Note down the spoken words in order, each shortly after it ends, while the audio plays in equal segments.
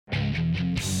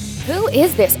Who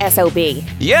is this SOB?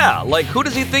 Yeah, like who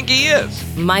does he think he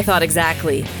is? My thought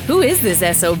exactly. Who is this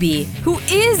SOB? Who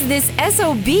is this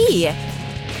SOB?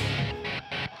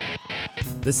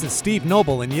 This is Steve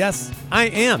Noble, and yes, I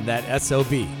am that SOB.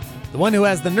 The one who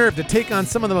has the nerve to take on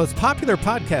some of the most popular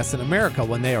podcasts in America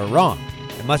when they are wrong.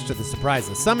 And much to the surprise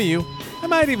of some of you, I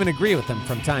might even agree with them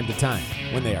from time to time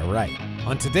when they are right.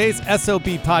 On today's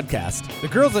SOB podcast, the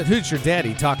girls at Who's Your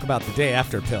Daddy talk about the day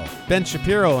after pill. Ben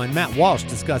Shapiro and Matt Walsh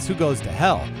discuss who goes to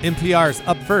hell. NPR's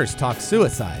Up First talks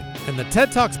suicide. And the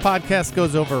TED Talks podcast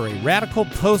goes over a radical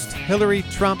post-Hillary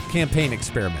Trump campaign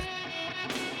experiment.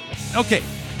 Okay,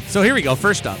 so here we go.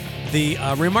 First up, the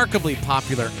remarkably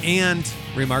popular and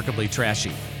remarkably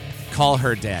trashy Call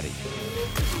Her Daddy.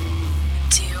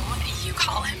 Do you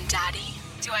call him daddy?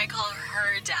 Do I call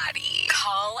her daddy?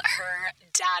 Call her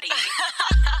daddy.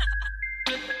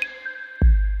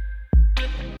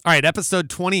 All right, episode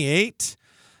 28.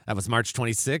 That was March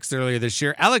 26th, earlier this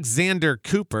year. Alexander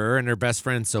Cooper and her best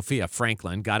friend Sophia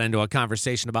Franklin got into a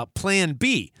conversation about Plan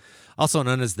B, also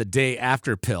known as the day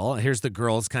after pill. Here's the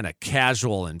girls' kind of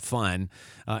casual and fun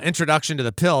introduction to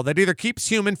the pill that either keeps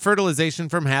human fertilization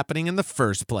from happening in the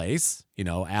first place,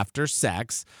 after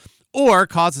sex, or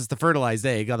causes the fertilized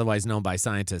egg, otherwise known by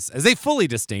scientists as a fully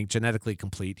distinct, genetically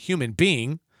complete human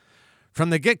being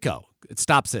from the get-go. It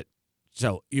stops it.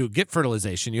 So you get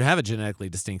fertilization, you have a genetically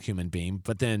distinct human being,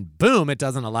 but then, boom, it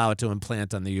doesn't allow it to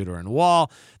implant on the uterine wall,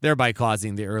 thereby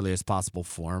causing the earliest possible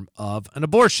form of an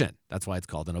abortion. That's why it's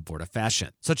called an abortifacient.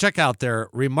 So check out their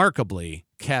remarkably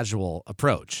casual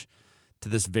approach to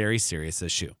this very serious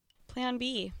issue. Plan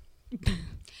B.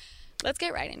 Let's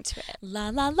get right into it. La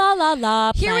la la la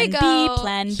la. Here we go.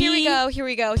 Plan B. Here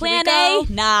we go. Plan A.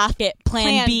 Nah, fit.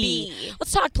 Plan B.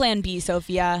 Let's talk Plan B,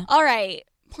 Sophia. All right.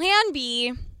 Plan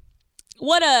B.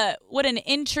 What an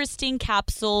interesting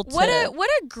capsule. What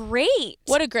a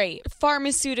great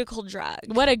pharmaceutical drug.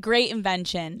 What a great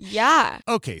invention. Yeah.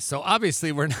 Okay, so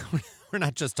obviously we're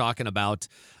not just talking about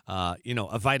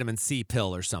a vitamin C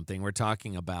pill or something. We're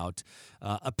talking about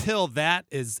a pill that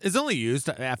is only used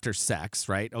after sex,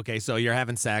 right? Okay, so you're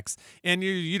having sex and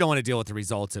you don't want to deal with the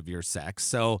results of your sex.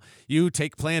 So you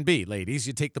take Plan B, ladies.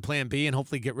 You take the Plan B and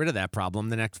hopefully get rid of that problem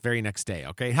the very next day,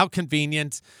 okay? How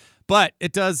convenient. But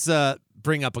it does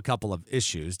bring up a couple of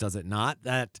issues, does it not?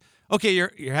 That, okay,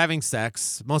 you're having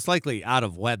sex, most likely out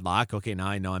of wedlock. Okay, now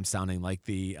I know I'm sounding like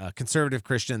the conservative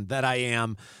Christian that I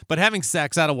am, but having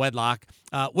sex out of wedlock,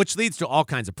 which leads to all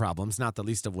kinds of problems, not the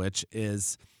least of which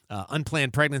is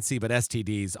unplanned pregnancy, but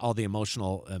STDs, all the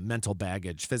emotional, mental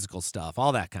baggage, physical stuff,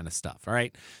 all that kind of stuff, all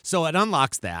right? So it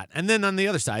unlocks that. And then on the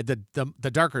other side,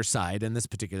 the darker side in this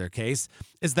particular case,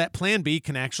 is that Plan B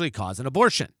can actually cause an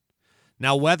abortion.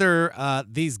 Now, whether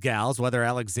these gals, whether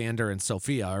Alexander and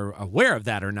Sophia are aware of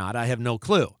that or not, I have no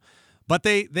clue. But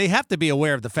they have to be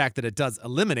aware of the fact that it does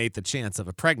eliminate the chance of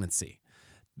a pregnancy.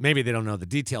 Maybe they don't know the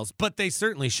details, but they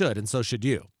certainly should, and so should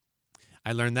you.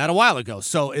 I learned that a while ago.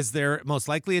 So is there most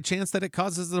likely a chance that it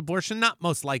causes an abortion? Not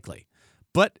most likely,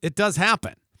 but it does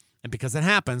happen. And because it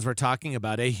happens, we're talking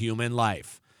about a human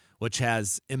life, which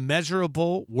has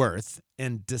immeasurable worth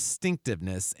and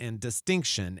distinctiveness and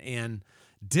distinction and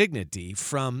dignity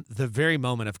from the very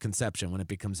moment of conception when it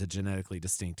becomes a genetically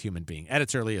distinct human being at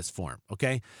its earliest form,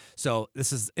 okay? So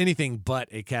this is anything but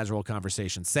a casual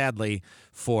conversation. Sadly,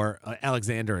 for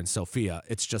Alexander and Sophia,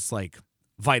 it's just like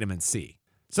vitamin C.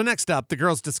 So next up, the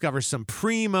girls discover some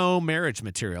primo marriage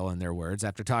material, in their words,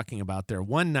 after talking about their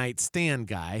one-night stand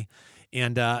guy,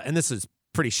 and this is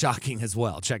pretty shocking as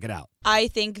well. Check it out. I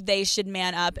think they should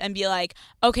man up and be like,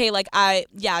 okay, do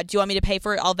you want me to pay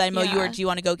for it? I'll Venmo you, or do you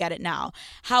want to go get it now?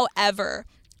 However,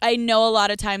 I know a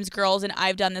lot of times girls, and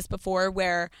I've done this before,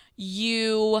 where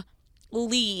you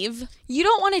leave. You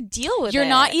don't want to deal with it. You're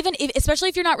not even, especially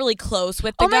if you're not really close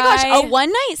with the guy. Oh my gosh, a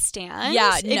one-night stand?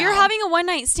 Yeah, If you're having a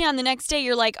one-night stand, the next day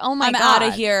you're like, oh my God. I'm out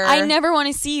of here. I never want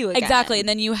to see you again. Exactly. And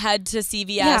then you head to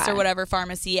CVS or whatever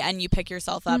pharmacy and you pick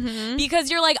yourself up.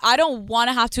 Because you're like, I don't want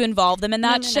to have to involve them in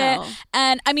that shit. No.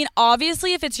 And I mean,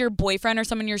 obviously, if it's your boyfriend or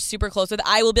someone you're super close with,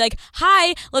 I will be like,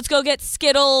 hi, let's go get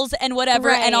Skittles and whatever,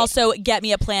 and also get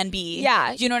me a Plan B.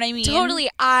 Yeah. Do you know what I mean? Totally.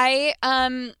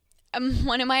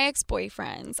 One of my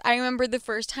ex-boyfriends, I remember the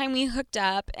first time we hooked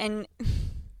up, and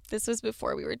this was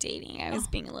before we were dating. I was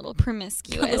being a little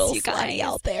promiscuous, you guys.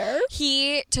 Out there.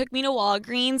 He took me to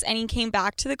Walgreens, and he came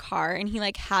back to the car, and he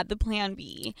had the Plan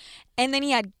B. And then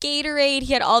he had Gatorade.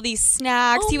 He had all these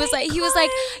snacks. He was like,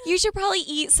 you should probably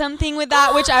eat something with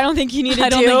that, which I don't think you need to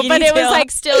do. But it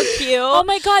was still cute. Oh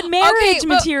my God, marriage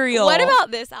material. What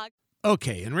about this, Alex?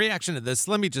 Okay, in reaction to this,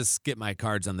 let me just get my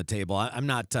cards on the table. I'm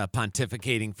not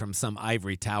pontificating from some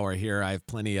ivory tower here. I have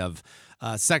plenty of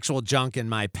sexual junk in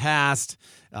my past.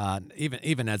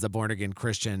 Even as a born-again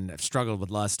Christian, I've struggled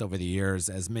with lust over the years,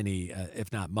 as many,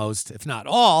 if not most, if not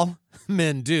all,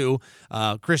 men do,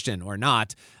 Christian or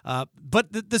not. But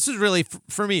this is really,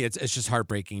 for me, it's just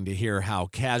heartbreaking to hear how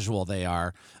casual they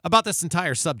are about this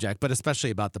entire subject, but especially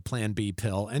about the Plan B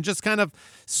pill, and just kind of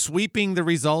sweeping the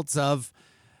results of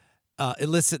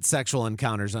illicit sexual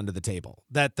encounters under the table.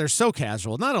 That they're so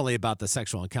casual, not only about the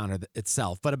sexual encounter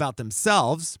itself, but about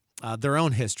themselves, their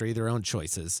own history, their own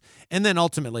choices, and then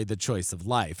ultimately the choice of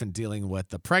life and dealing with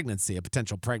the pregnancy, a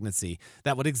potential pregnancy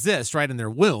that would exist right in their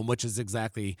womb, which is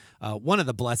exactly one of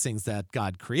the blessings that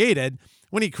God created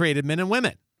when he created men and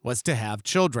women, was to have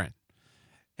children.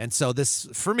 And so this,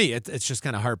 for me, it's just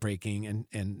kind of heartbreaking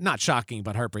and not shocking,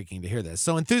 but heartbreaking to hear this.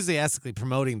 So enthusiastically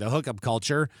promoting the hookup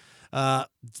culture,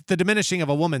 the diminishing of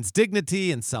a woman's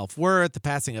dignity and self-worth, the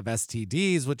passing of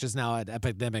STDs, which is now at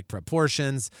epidemic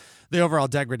proportions, the overall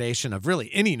degradation of really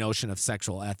any notion of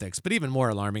sexual ethics, but even more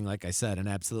alarming, like I said, an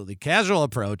absolutely casual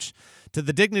approach to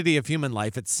the dignity of human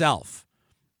life itself.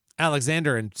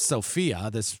 Alexander and Sophia,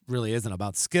 this really isn't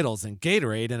about Skittles and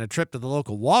Gatorade and a trip to the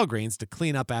local Walgreens to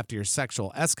clean up after your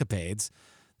sexual escapades.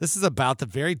 This is about the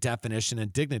very definition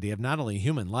and dignity of not only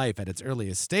human life at its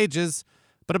earliest stages,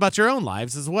 but about your own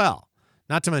lives as well,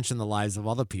 not to mention the lives of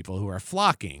all the people who are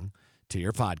flocking to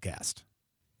your podcast.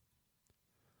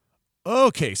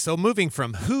 Okay, so moving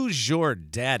from Who's Your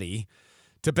Daddy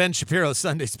to Ben Shapiro's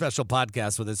Sunday Special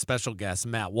podcast with his special guest,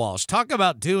 Matt Walsh. Talk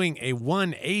about doing a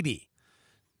 180.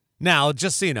 Now,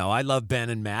 just so you know, I love Ben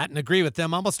and Matt and agree with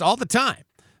them almost all the time.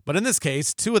 But in this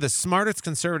case, two of the smartest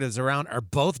conservatives around are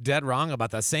both dead wrong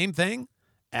about the same thing?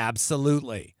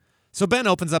 Absolutely. So Ben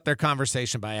opens up their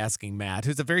conversation by asking Matt,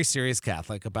 who's a very serious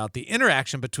Catholic, about the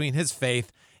interaction between his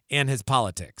faith and his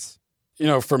politics. You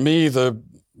know, for me, the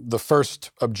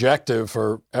first objective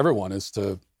for everyone is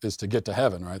to get to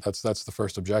heaven, right? That's the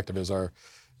first objective, is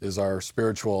our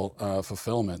spiritual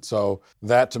fulfillment. So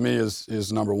that to me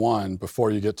is number one before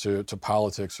you get to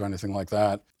politics or anything like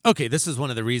that. Okay, this is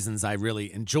one of the reasons I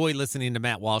really enjoy listening to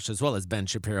Matt Walsh as well as Ben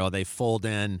Shapiro. They fold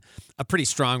in a pretty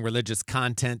strong religious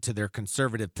content to their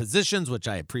conservative positions, which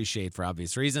I appreciate for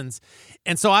obvious reasons.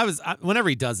 And so whenever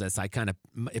he does this,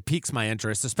 it piques my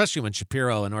interest, especially when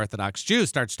Shapiro, an Orthodox Jew,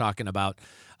 starts talking about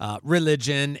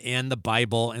religion and the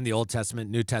Bible and the Old Testament,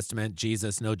 New Testament,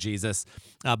 Jesus, no Jesus.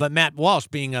 But Matt Walsh,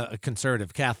 being a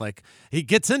conservative Catholic, he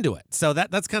gets into it. So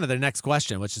that's kind of the next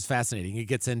question, which is fascinating. He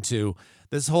gets into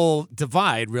this whole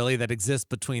divide, really, that exists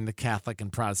between the Catholic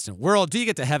and Protestant world. Do you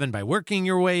get to heaven by working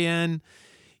your way in?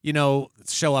 You know,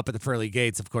 show up at the pearly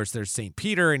gates. Of course, there's St.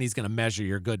 Peter, and he's going to measure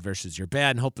your good versus your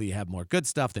bad, and hopefully you have more good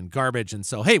stuff than garbage. And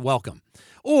so, hey, welcome.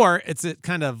 Or it's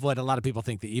kind of what a lot of people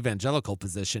think the evangelical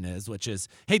position is, which is,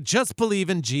 hey, just believe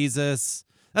in Jesus.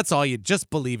 That's all. You just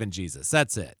believe in Jesus.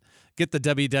 That's it. Get the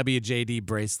WWJD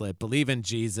bracelet. Believe in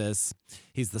Jesus.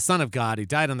 He's the Son of God. He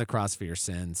died on the cross for your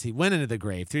sins. He went into the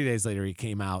grave. 3 days later, he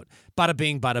came out. Bada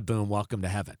bing, bada boom. Welcome to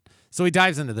heaven. So he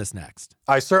dives into this next.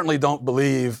 I certainly don't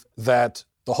believe that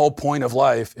the whole point of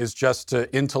life is just to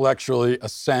intellectually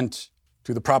assent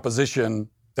to the proposition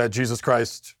that Jesus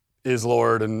Christ is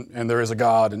Lord and there is a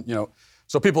God. And, you know,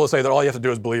 so people will say that all you have to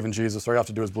do is believe in Jesus, or all you have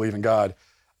to do is believe in God.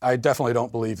 I definitely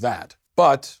don't believe that.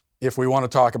 But if we want to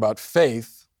talk about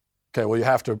faith, okay, well, you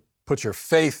have to put your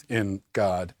faith in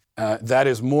God. That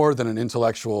is more than an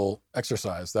intellectual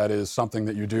exercise. That is something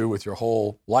that you do with your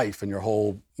whole life and your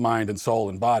whole mind and soul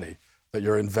and body, that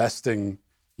you're investing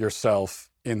yourself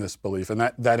in this belief. And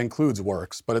that includes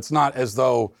works. But it's not as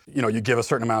though, you know, you give a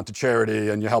certain amount to charity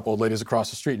and you help old ladies across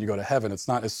the street and you go to heaven. It's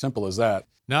not as simple as that.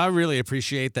 Now, I really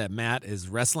appreciate that Matt is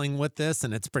wrestling with this,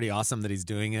 and it's pretty awesome that he's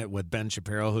doing it with Ben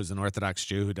Shapiro, who's an Orthodox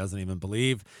Jew who doesn't even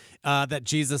believe that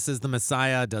Jesus is the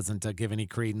Messiah, doesn't give any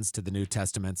credence to the New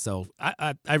Testament. So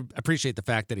I appreciate the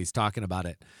fact that he's talking about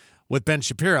it with Ben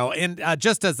Shapiro. And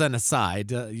just as an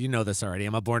aside, you know this already,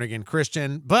 I'm a born-again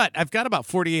Christian, but I've got about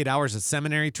 48 hours of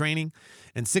seminary training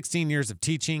and 16 years of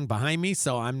teaching behind me,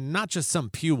 so I'm not just some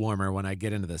pew warmer when I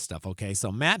get into this stuff, okay? So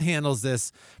Matt handles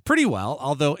this pretty well,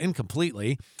 although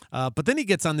incompletely, but then he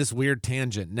gets on this weird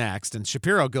tangent next, and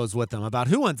Shapiro goes with him about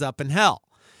who ends up in hell.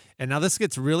 And now this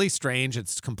gets really strange.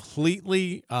 It's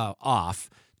completely off,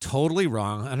 totally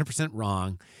wrong, 100%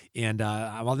 wrong. And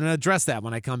I'm going to address that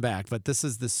when I come back. But this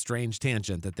is this strange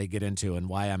tangent that they get into and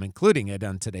why I'm including it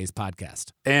on today's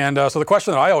podcast. And so the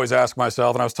question that I always ask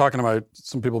myself, and I was talking to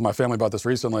some people in my family about this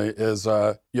recently, is,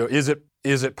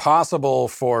 is it possible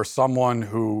for someone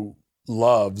who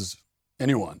loves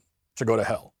anyone to go to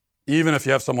hell? Even if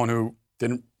you have someone who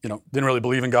didn't really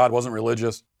believe in God, wasn't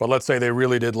religious, but let's say they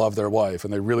really did love their wife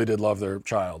and they really did love their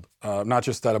child, not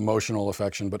just that emotional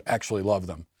affection, but actually love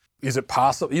them. Is it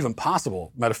even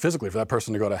possible metaphysically for that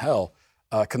person to go to hell,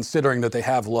 considering that they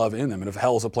have love in them? And if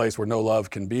hell's a place where no love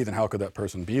can be, then how could that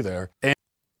person be there?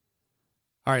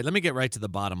 All right, let me get right to the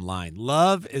bottom line.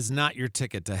 Love is not your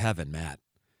ticket to heaven, Matt.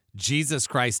 Jesus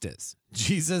Christ is.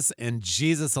 Jesus and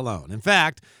Jesus alone. In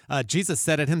fact, Jesus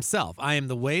said it himself. I am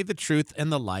the way, the truth,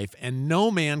 and the life, and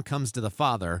no man comes to the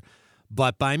Father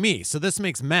but by me. So this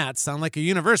makes Matt sound like a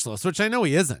universalist, which I know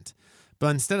he isn't. But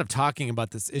instead of talking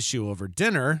about this issue over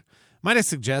dinner, might I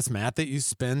suggest, Matt, that you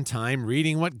spend time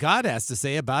reading what God has to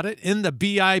say about it in the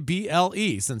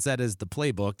Bible, since that is the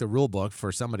playbook, the rule book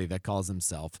for somebody that calls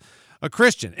himself a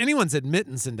Christian. Anyone's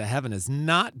admittance into heaven is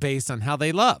not based on how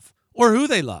they love or who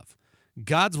they love.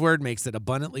 God's word makes it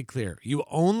abundantly clear. You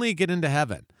only get into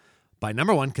heaven by,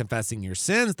 number one, confessing your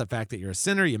sins, the fact that you're a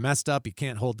sinner, you messed up, you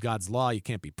can't hold God's law, you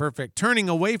can't be perfect, turning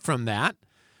away from that,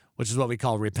 which is what we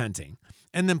call repenting,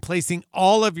 and then placing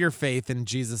all of your faith in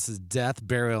Jesus' death,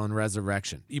 burial, and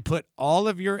resurrection. You put all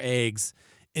of your eggs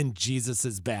in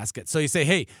Jesus' basket. So you say,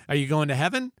 hey, are you going to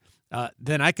heaven?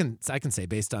 Then I can say,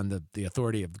 based on the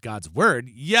authority of God's word,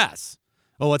 yes.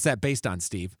 Well, what's that based on,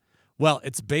 Steve? Well,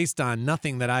 it's based on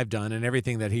nothing that I've done and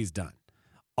everything that he's done.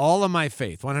 All of my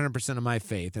faith, 100% of my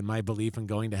faith and my belief in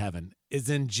going to heaven is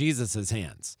in Jesus'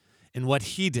 hands, in what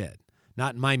he did,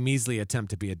 not in my measly attempt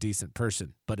to be a decent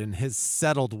person, but in his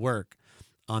settled work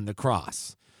on the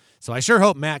cross. So I sure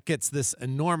hope Matt gets this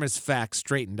enormous fact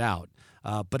straightened out,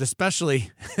 but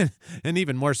especially, and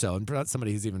even more so, and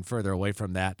somebody who's even further away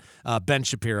from that, Ben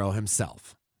Shapiro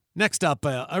himself. Next up,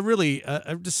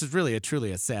 this is really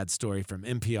truly a sad story from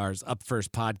NPR's Up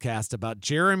First podcast about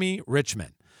Jeremy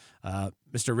Richmond.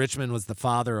 Mr. Richmond was the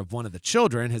father of one of the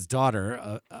children, his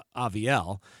daughter,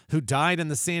 Avielle, who died in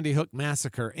the Sandy Hook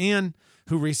massacre and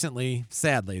who recently,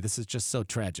 sadly, this is just so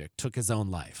tragic, took his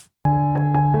own life.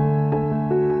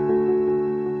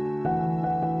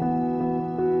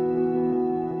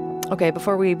 Okay,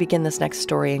 before we begin this next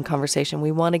story and conversation,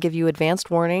 we want to give you advanced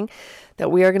warning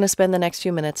that we are going to spend the next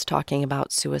few minutes talking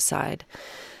about suicide.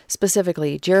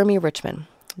 Specifically, Jeremy Richmond,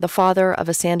 the father of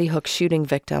a Sandy Hook shooting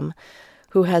victim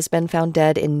who has been found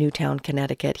dead in Newtown,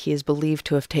 Connecticut. He is believed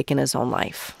to have taken his own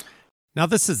life. Now,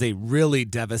 this is a really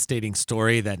devastating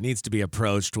story that needs to be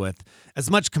approached with as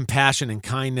much compassion and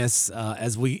kindness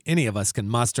as any of us can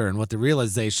muster, and with the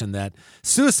realization that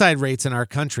suicide rates in our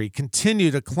country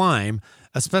continue to climb,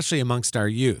 especially amongst our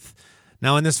youth.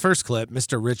 Now, in this first clip,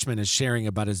 Mr. Richmond is sharing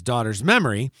about his daughter's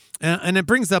memory, and it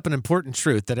brings up an important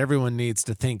truth that everyone needs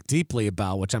to think deeply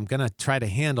about, which I'm going to try to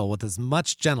handle with as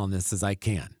much gentleness as I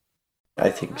can. I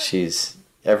think she's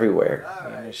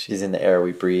everywhere. She's in the air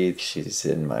we breathe. She's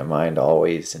in my mind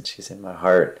always, and she's in my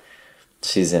heart.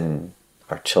 She's in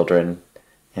our children,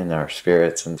 in our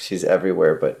spirits, and she's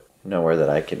everywhere, but nowhere that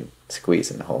I can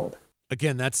squeeze and hold.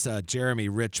 Again, that's Jeremy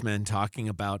Richmond talking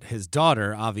about his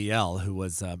daughter, Avielle, who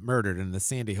was murdered in the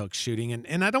Sandy Hook shooting.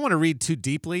 And I don't want to read too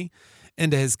deeply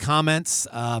into his comments,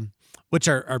 which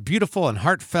are beautiful and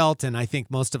heartfelt, and I think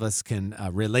most of us can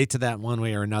relate to that one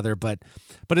way or another. But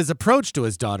his approach to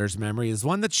his daughter's memory is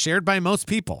one that's shared by most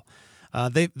people.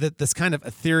 This kind of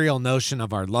ethereal notion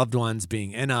of our loved ones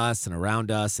being in us and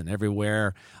around us and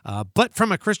everywhere. But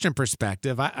from a Christian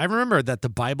perspective, I remember that the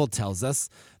Bible tells us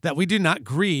that we do not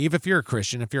grieve, if you're a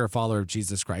Christian, if you're a follower of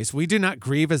Jesus Christ, we do not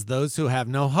grieve as those who have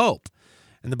no hope.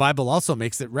 And the Bible also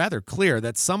makes it rather clear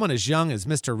that someone as young as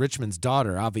Mr. Richmond's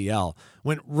daughter, Avielle,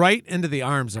 went right into the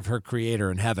arms of her Creator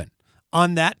in heaven.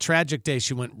 On that tragic day,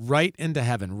 she went right into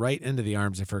heaven, right into the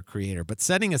arms of her Creator. But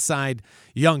setting aside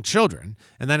young children,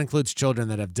 and that includes children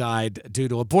that have died due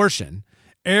to abortion,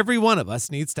 every one of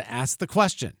us needs to ask the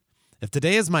question, if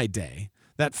today is my day,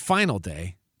 that final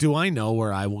day, do I know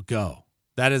where I will go?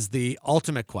 That is the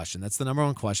ultimate question. That's the number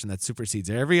one question that supersedes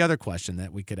every other question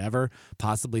that we could ever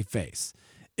possibly face.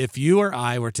 If you or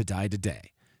I were to die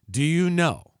today, do you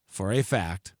know for a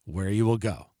fact where you will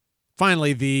go?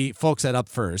 Finally, the folks at Up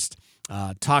First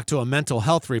talked to a mental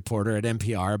health reporter at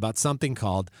NPR about something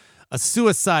called a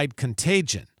suicide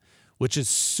contagion, which is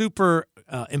super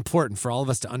important for all of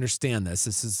us to understand this.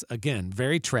 This is, again,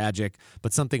 very tragic,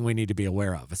 but something we need to be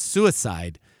aware of. A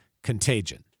suicide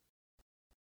contagion.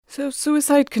 So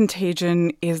suicide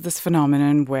contagion is this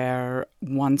phenomenon where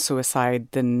one suicide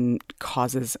then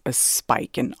causes a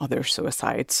spike in other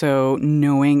suicides. So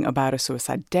knowing about a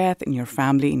suicide death in your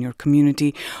family, in your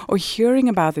community, or hearing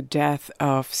about the death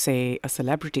of, say, a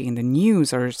celebrity in the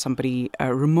news or somebody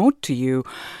remote to you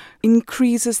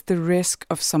increases the risk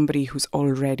of somebody who's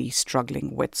already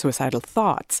struggling with suicidal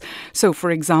thoughts. So,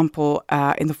 for example,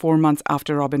 in the 4 months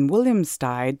after Robin Williams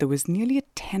died, there was nearly a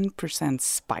 10%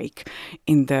 spike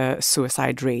in the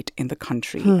suicide rate in the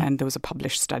country. And there was a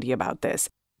published study about this.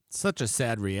 Such a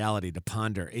sad reality to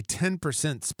ponder. A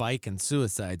 10% spike in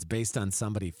suicides based on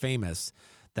somebody famous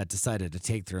that decided to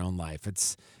take their own life.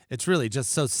 It's really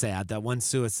just so sad that one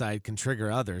suicide can trigger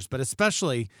others, but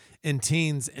especially in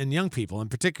teens and young people in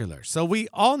particular. So we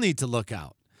all need to look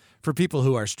out for people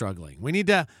who are struggling. We need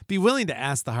to be willing to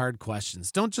ask the hard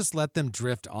questions. Don't just let them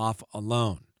drift off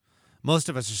alone. Most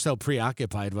of us are so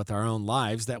preoccupied with our own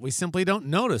lives that we simply don't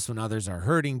notice when others are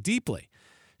hurting deeply.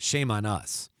 Shame on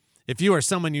us. If you or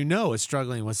someone you know is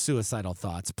struggling with suicidal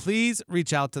thoughts, please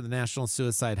reach out to the National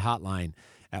Suicide Hotline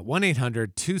at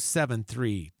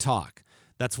 1-800-273-TALK.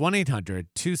 That's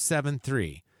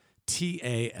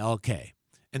 1-800-273-TALK.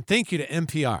 And thank you to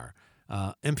NPR,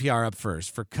 NPR Up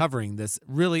First, for covering this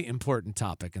really important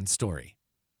topic and story.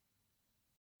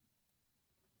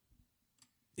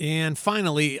 And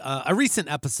finally, a recent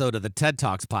episode of the TED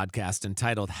Talks podcast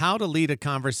entitled How to Lead a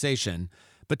Conversation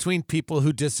Between People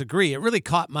Who Disagree. It really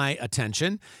caught my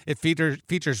attention. It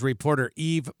features reporter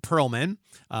Eve Pearlman,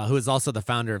 who is also the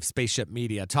founder of Spaceship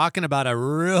Media, talking about a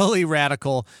really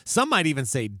radical, some might even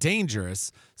say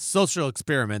dangerous, social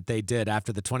experiment they did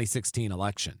after the 2016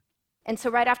 election. And so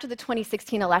right after the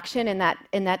 2016 election, in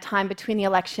that time between the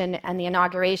election and the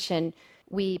inauguration,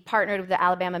 we partnered with the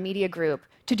Alabama Media Group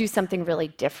to do something really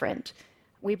different.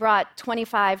 We brought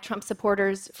 25 Trump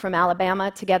supporters from Alabama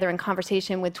together in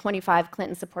conversation with 25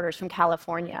 Clinton supporters from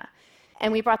California.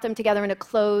 And we brought them together in a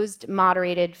closed,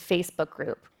 moderated Facebook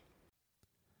group.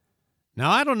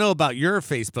 Now, I don't know about your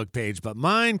Facebook page, but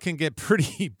mine can get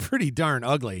pretty darn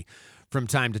ugly from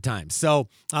time to time. So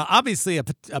obviously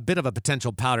a bit of a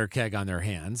potential powder keg on their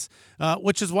hands,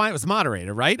 which is why it was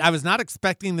moderated, right? I was not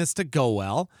expecting this to go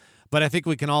well, but I think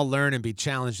we can all learn and be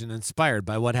challenged and inspired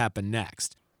by what happened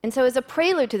next. And so as a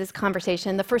prelude to this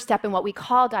conversation, the first step in what we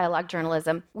call dialogue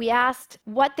journalism, we asked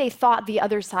what they thought the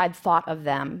other side thought of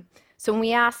them. So when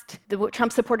we asked the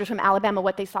Trump supporters from Alabama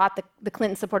what they thought the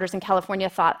Clinton supporters in California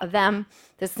thought of them,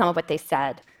 this is some of what they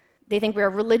said. They think we're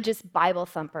religious Bible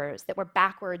thumpers, that we're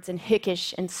backwards and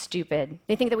hickish and stupid.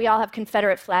 They think that we all have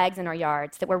Confederate flags in our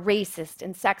yards, that we're racist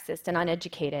and sexist and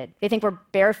uneducated. They think we're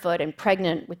barefoot and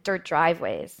pregnant with dirt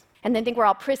driveways. And then think we're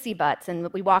all prissy butts and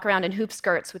we walk around in hoop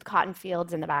skirts with cotton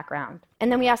fields in the background.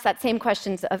 And then we asked that same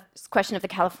question of the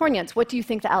Californians, what do you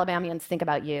think the Alabamians think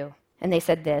about you? And they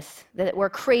said this, that we're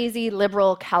crazy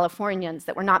liberal Californians,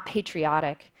 that we're not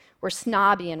patriotic, we're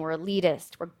snobby and we're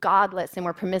elitist, we're godless and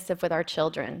we're permissive with our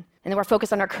children, and that we're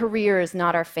focused on our careers,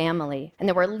 not our family, and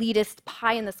that we're elitist,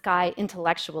 pie-in-the-sky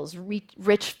intellectuals,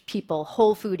 rich people,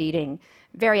 whole food eating,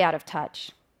 very out of touch.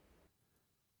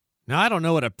 Now, I don't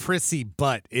know what a prissy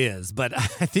butt is, but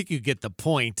I think you get the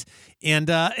point. And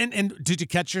did you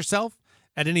catch yourself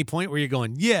at any point where you're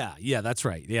going, yeah, that's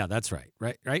right. Yeah, that's right.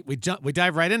 Right. We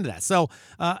dive right into that. So,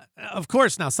 of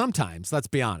course, now sometimes, let's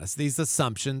be honest, these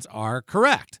assumptions are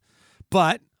correct,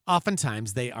 but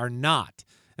oftentimes they are not.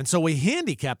 And so we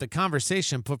handicap the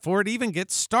conversation before it even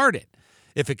gets started,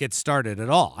 if it gets started at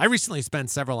all. I recently spent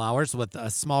several hours with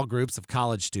small groups of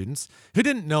college students who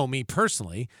didn't know me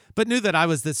personally, but knew that I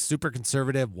was this super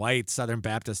conservative, white, Southern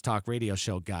Baptist talk radio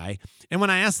show guy. And when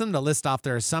I asked them to list off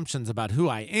their assumptions about who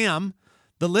I am,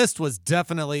 the list was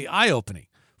definitely eye-opening.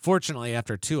 Fortunately,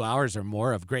 after 2 hours or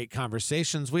more of great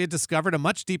conversations, we had discovered a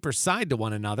much deeper side to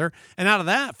one another, and out of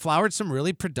that flowered some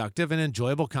really productive and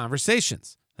enjoyable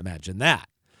conversations. Imagine that.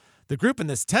 The group in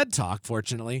this TED Talk,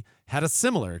 fortunately, had a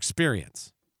similar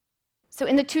experience. So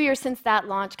in the 2 years since that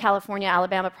launch, California,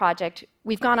 Alabama project,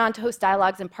 we've gone on to host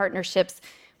dialogues and partnerships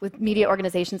with media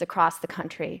organizations across the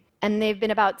country. And they've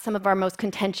been about some of our most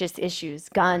contentious issues: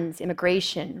 guns,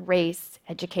 immigration, race,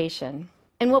 education.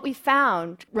 And what we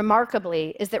found,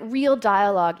 remarkably, is that real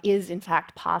dialogue is in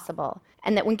fact possible,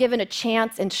 and that when given a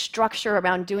chance and structure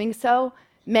around doing so,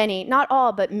 many, not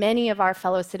all, but many of our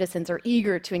fellow citizens are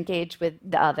eager to engage with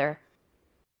the other.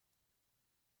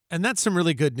 And that's some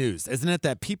really good news, isn't it?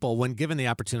 That people, when given the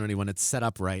opportunity, when it's set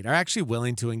up right, are actually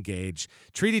willing to engage,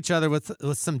 treat each other with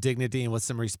some dignity and with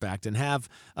some respect, and have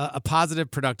a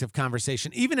positive, productive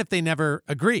conversation, even if they never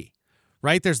agree,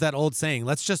 right? There's that old saying,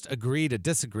 let's just agree to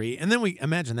disagree. And then we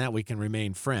imagine that we can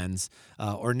remain friends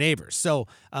or neighbors. So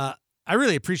I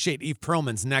really appreciate Eve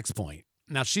Pearlman's next point.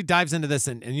 Now, she dives into this,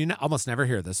 and you almost never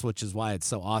hear this, which is why it's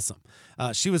so awesome.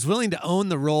 She was willing to own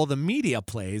the role the media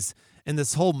plays in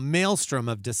this whole maelstrom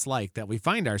of dislike that we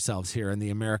find ourselves here in the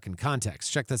American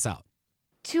context. Check this out.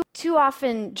 To Too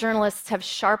often, journalists have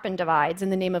sharpened divides in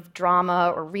the name of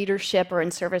drama or readership or in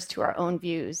service to our own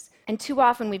views. And too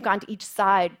often, we've gone to each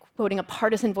side, quoting a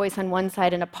partisan voice on one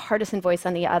side and a partisan voice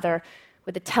on the other,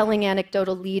 with a telling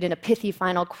anecdotal lead and a pithy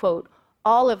final quote,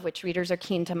 all of which readers are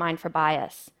keen to mine for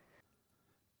bias.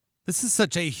 This is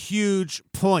such a huge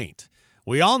point.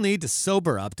 We all need to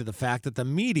sober up to the fact that the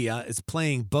media is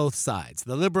playing both sides.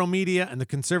 The liberal media and the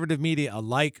conservative media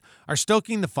alike are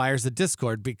stoking the fires of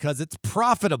discord because it's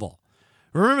profitable.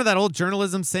 Remember that old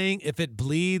journalism saying, if it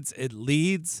bleeds, it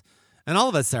leads? And all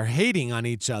of us are hating on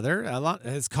each other.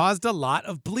 Has caused a lot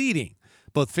of bleeding,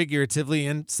 both figuratively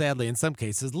and, sadly, in some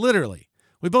cases, literally.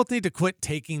 We both need to quit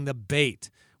taking the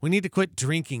bait. We need to quit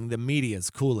drinking the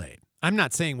media's Kool-Aid. I'm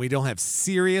not saying we don't have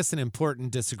serious and important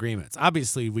disagreements.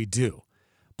 Obviously, we do.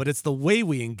 But it's the way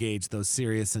we engage those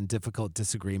serious and difficult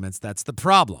disagreements that's the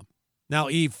problem. Now,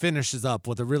 Eve finishes up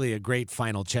with a great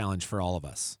final challenge for all of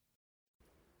us.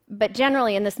 But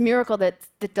generally, in this miracle that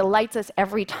delights us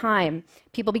every time,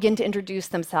 people begin to introduce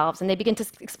themselves, and they begin to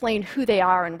explain who they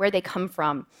are and where they come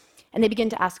from, and they begin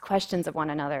to ask questions of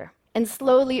one another. And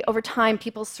slowly, over time,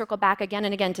 people circle back again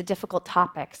and again to difficult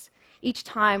topics, each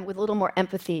time with a little more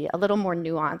empathy, a little more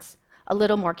nuance, a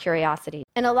little more curiosity.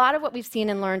 And a lot of what we've seen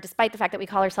and learned, despite the fact that we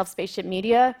call ourselves Spaceship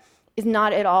Media, is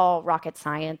not at all rocket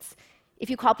science. If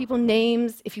you call people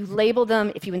names, if you label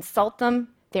them, if you insult them,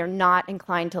 they're not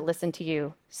inclined to listen to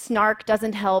you. Snark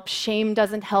doesn't help, shame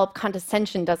doesn't help,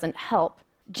 condescension doesn't help.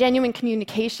 Genuine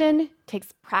communication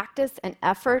takes practice and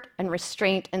effort and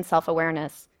restraint and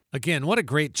self-awareness. Again, what a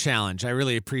great challenge. I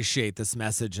really appreciate this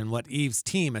message and what Eve's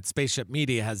team at Spaceship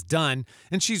Media has done.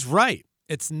 And she's right.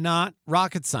 It's not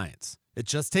rocket science. It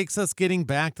just takes us getting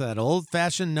back to that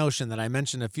old-fashioned notion that I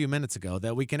mentioned a few minutes ago,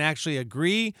 that we can actually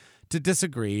agree to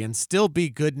disagree and still be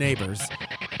good neighbors,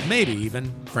 maybe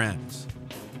even friends.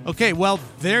 Okay, well,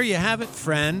 there you have it,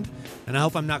 friend. And I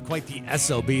hope I'm not quite the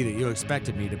SOB that you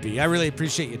expected me to be. I really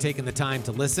appreciate you taking the time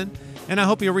to listen. And I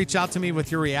hope you'll reach out to me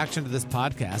with your reaction to this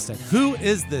podcast at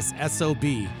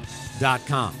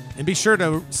whoisthissob.com. And be sure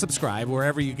to subscribe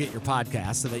wherever you get your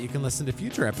podcasts so that you can listen to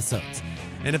future episodes.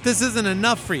 And if this isn't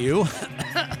enough for you,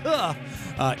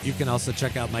 you can also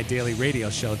check out my daily radio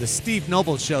show,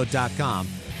 thestevenobelshow.com.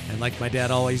 And like my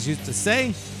dad always used to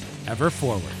say, ever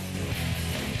forward.